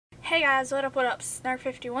Hey guys, what up,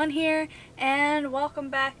 Snark51 here, and welcome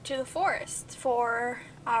back to the forest for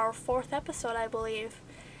our 4th episode, I believe.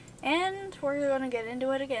 And we're going to get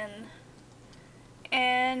into it again.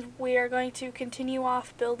 And we are going to continue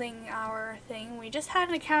off building our thing. We just had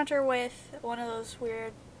an encounter with one of those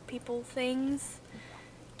weird people things,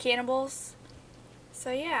 cannibals.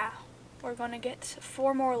 So yeah, we're going to get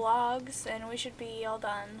 4 more logs and we should be all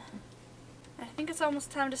done. I think it's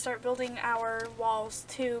almost time to start building our walls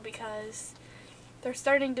too, because they're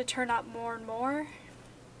starting to turn up more and more,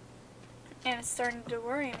 and it's starting to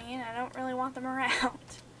worry me, and I don't really want them around.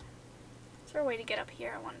 Is there a way to get up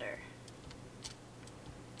here, I wonder?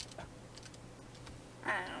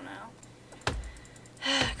 I don't know.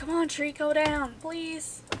 Come on, tree, go down,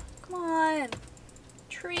 please. Come on.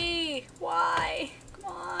 Tree, why?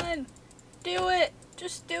 Come on. Do it.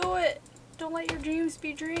 Just do it. Don't let your dreams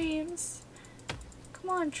be dreams. Come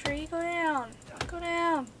on, tree, go down. Go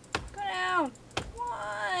down. Go down. Come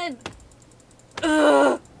on.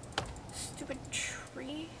 Ugh. Stupid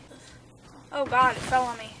tree. Oh god, it fell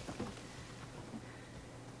on me.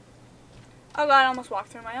 Oh god, I almost walked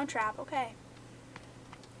through my own trap. Okay.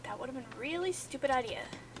 That would have been a really stupid idea.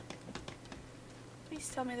 Please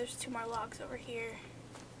tell me there's 2 more logs over here.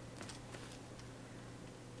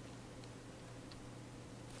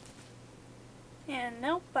 And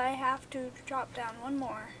nope, I have to drop down 1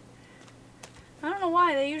 more. I don't know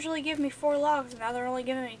why, they usually give me 4 logs and now they're only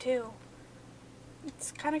giving me 2.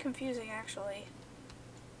 It's kind of confusing actually.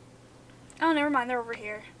 Oh, never mind, they're over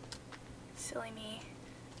here. Silly me.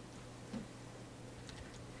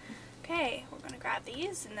 Okay, we're gonna grab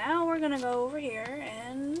these and now we're gonna go over here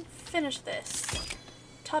and finish this.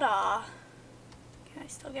 Ta-da! Can I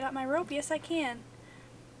still get out my rope? Yes, I can.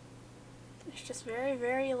 It's just very,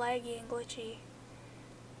 very laggy and glitchy.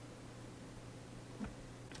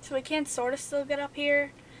 So we can sort of still get up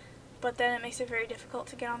here, but then it makes it very difficult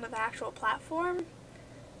to get onto the actual platform.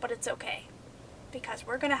 But it's okay, because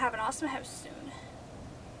we're going to have an awesome house soon.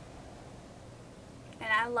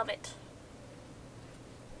 And I love it.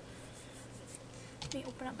 Let me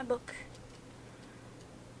open up my book.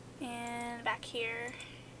 And back here,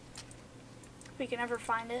 if we can ever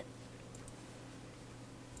find it.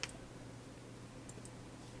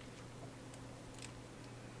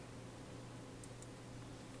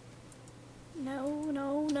 No,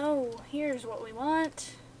 no, no. Here's what we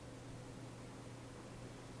want.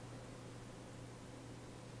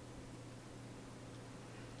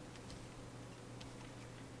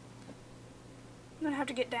 I'm gonna have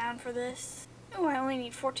to get down for this. Oh, I only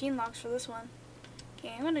need 14 logs for this one.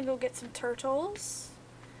 Okay, I'm gonna go get some turtles.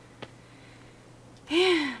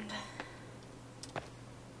 And...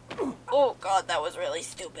 oh god, that was really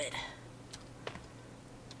stupid.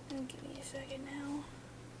 Give me a second now.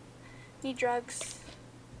 Need drugs.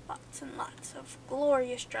 Lots and lots of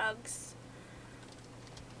glorious drugs.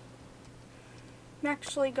 I'm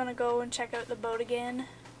actually gonna go and check out the boat again,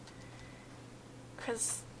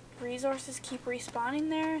 because resources keep respawning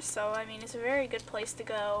there, so I mean it's a very good place to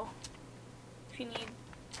go if you need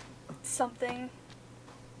something.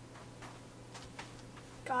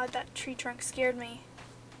 God, that tree trunk scared me.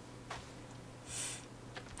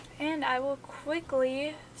 And I will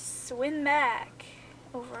quickly swim back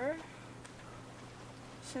over,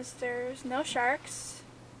 since there's no sharks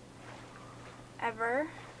ever.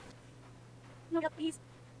 No, please.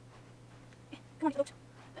 Come on, boat.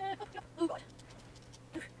 Oh god.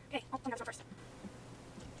 Okay, I'll grab some first.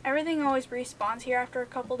 Everything always respawns here after a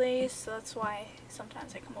couple days, so that's why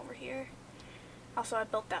sometimes I come over here. Also, I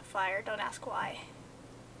built that fire, don't ask why.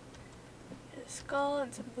 There's a skull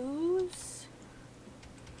and some booze.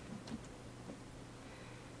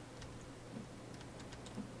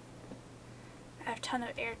 I have a ton of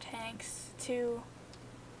air tanks too,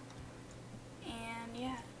 and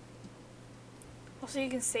yeah. Also, you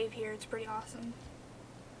can save here, it's pretty awesome.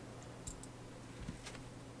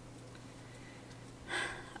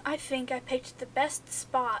 I think I picked the best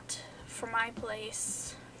spot for my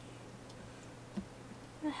place.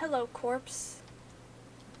 Hello, corpse.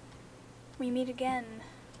 We meet again.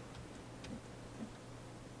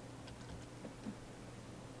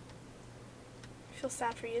 I feel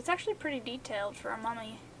sad for you. It's actually pretty detailed for a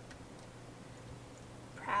mummy.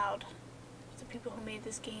 Proud of the people who made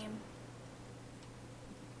this game.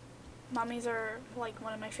 Mummies are like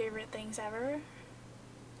one of my favorite things ever.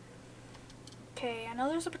 Okay, I know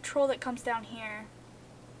there's a patrol that comes down here.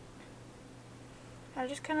 I'm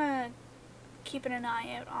just kind of keeping an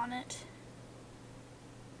eye out on it.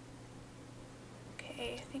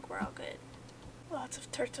 Okay, I think we're all good. Lots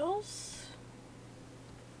of turtles.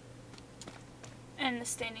 And the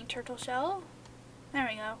standing turtle shell. There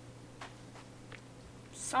we go.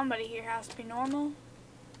 Somebody here has to be normal.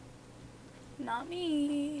 Not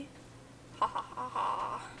me. Ha ha ha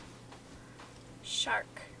ha.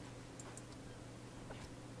 Shark.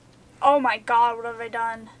 Oh my god, what have I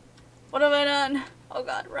done? What have I done? Oh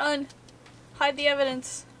god, run. Hide the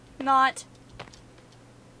evidence. Not.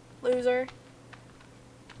 Loser.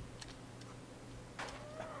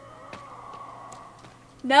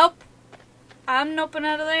 Nope. I'm noping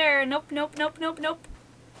out of there. Nope, nope, nope, nope, nope.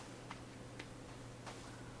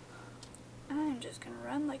 I'm just gonna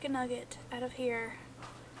run like a nugget out of here.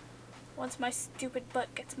 Once my stupid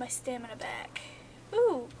butt gets my stamina back.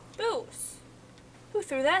 Ooh, booze. Who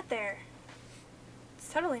threw that there?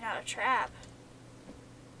 It's totally not a trap.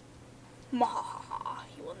 Mahaha,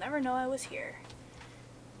 he will never know I was here.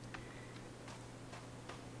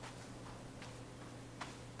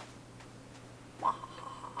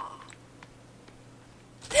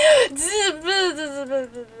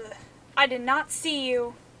 I did not see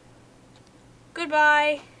you.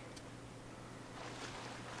 Goodbye.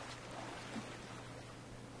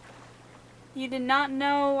 You did not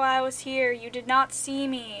know I was here. You did not see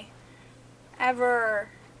me. Ever.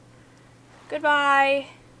 Goodbye.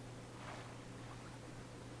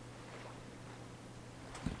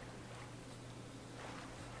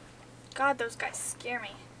 God, those guys scare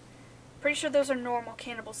me. Pretty sure those are normal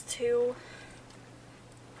cannibals too.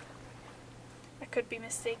 I could be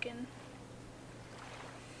mistaken.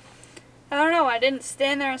 I don't know, I didn't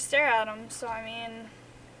stand there and stare at them, so I mean,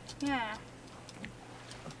 yeah.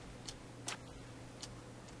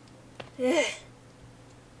 Ugh.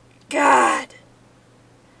 God!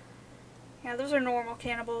 Yeah, those are normal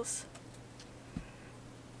cannibals.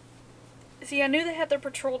 See, I knew they had their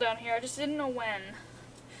patrol down here, I just didn't know when.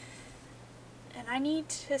 And I need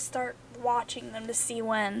to start watching them to see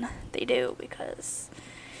when they do, because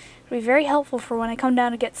it'll be very helpful for when I come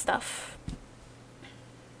down to get stuff.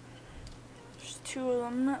 There's 2 of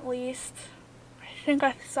them at least. I think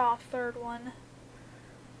I saw a 3rd one.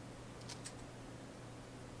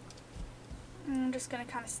 I'm just gonna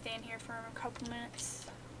kind of stand here for a couple minutes.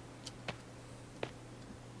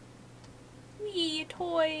 Wee, a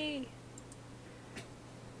toy!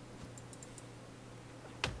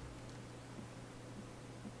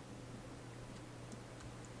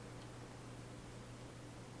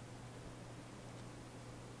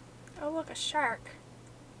 Oh look, a shark.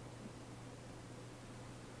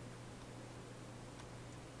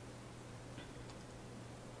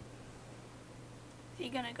 Is he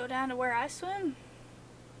gonna go down to where I swim?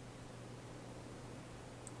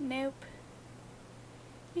 Nope.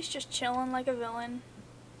 He's just chilling like a villain.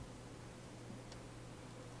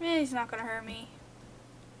 He's not gonna hurt me.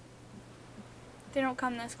 They don't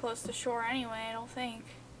come this close to shore anyway, I don't think.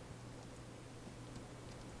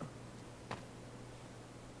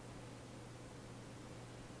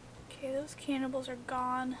 Okay, those cannibals are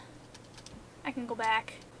gone. I can go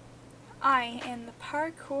back. I am the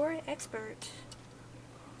parkour expert.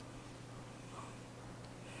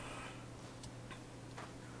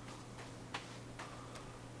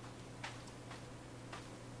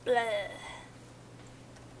 Blah.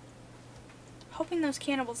 Hoping those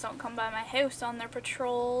cannibals don't come by my house on their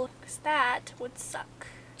patrol, because that would suck.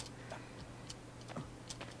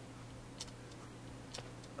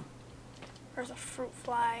 There's a fruit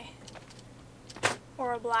fly.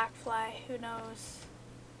 Or a black fly, who knows.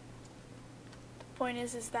 The point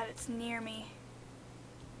is that it's near me.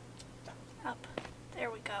 Up. There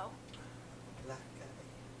we go. Black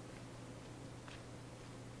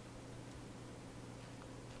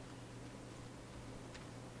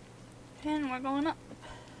guy. And we're going up.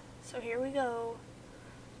 So here we go.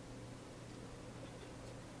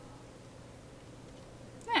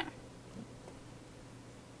 Yeah.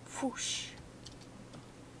 Whoosh.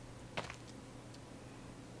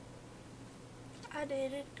 I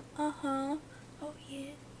did it. Uh-huh. Oh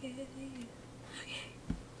yeah, yeah, yeah. Okay.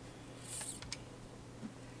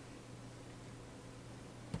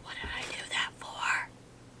 What did I do that for?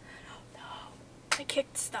 No. I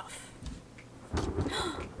kicked stuff.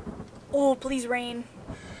 Oh, please rain.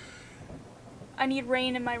 I need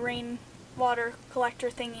rain in my rain water collector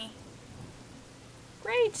thingy.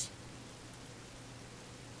 Great.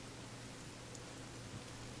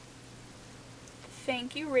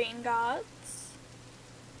 Thank you, rain gods.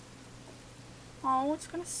 Oh, it's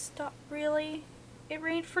gonna stop. Really? It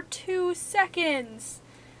rained for 2 seconds.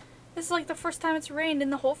 This is like the first time it's rained in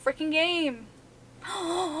the whole freaking game.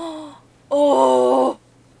 Oh!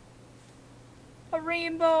 A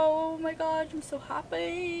rainbow! Oh my god, I'm so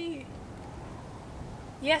happy.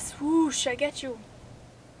 Yes, whoosh, I get you.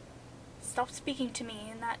 Stop speaking to me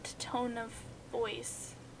in that tone of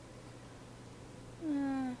voice.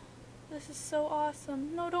 This is so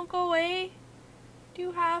awesome. No, don't go away. Do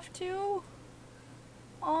you have to?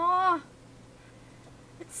 Aw.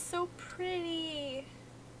 It's so pretty.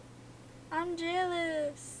 I'm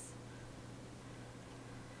jealous.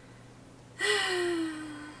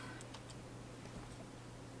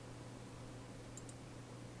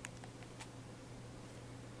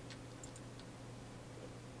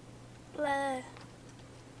 Blah.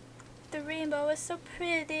 The rainbow is so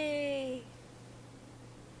pretty.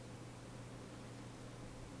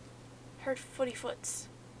 Heard footy foots.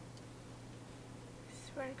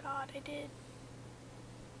 Swear to God, I did.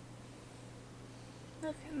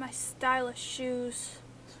 Look at my stylish shoes.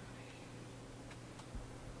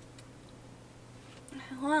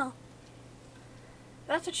 Well,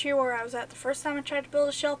 that's a cheer where I was at the first time I tried to build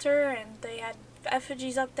a shelter, and they had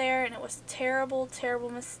effigies up there, and it was a terrible,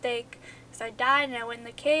 terrible mistake. Because I died and I went in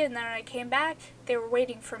the cave, and then when I came back, they were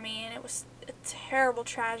waiting for me, and it was a terrible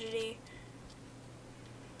tragedy.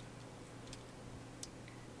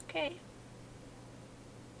 Okay.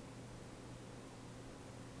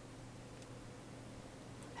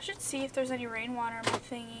 I should see if there's any rainwater in my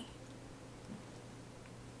thingy.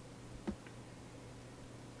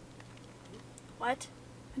 What?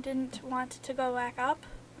 I didn't want it to go back up.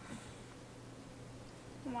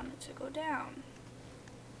 I want it to go down.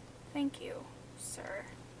 Thank you, sir.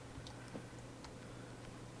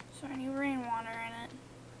 Is there any rainwater in it?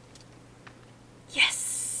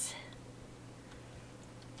 Yes!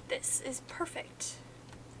 This is perfect.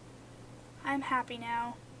 I'm happy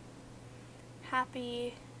now.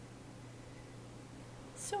 Happy.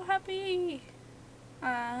 So happy.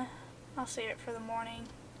 I'll save it for the morning.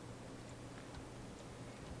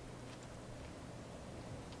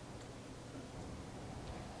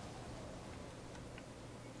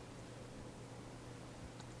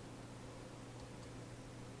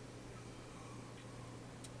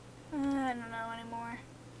 I don't know anymore.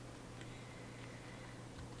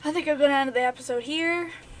 I think I'm going to end the episode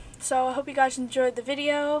here. So I hope you guys enjoyed the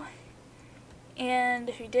video. And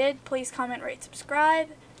if you did, please comment, rate, subscribe.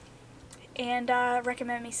 And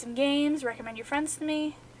recommend me some games. Recommend your friends to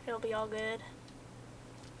me. It'll be all good.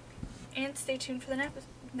 And stay tuned for the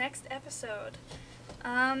next episode.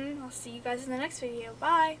 I'll see you guys in the next video.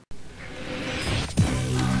 Bye.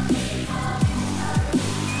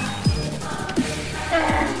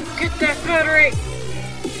 Get that battery!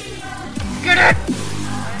 Get it!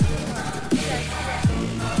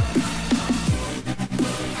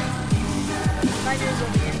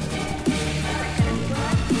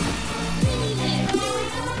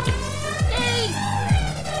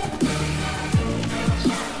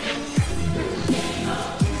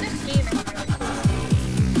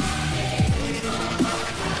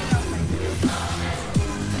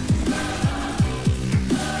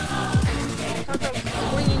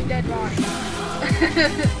 Dead rock. It's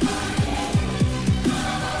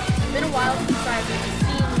been a while since I've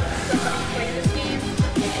seen somebody play this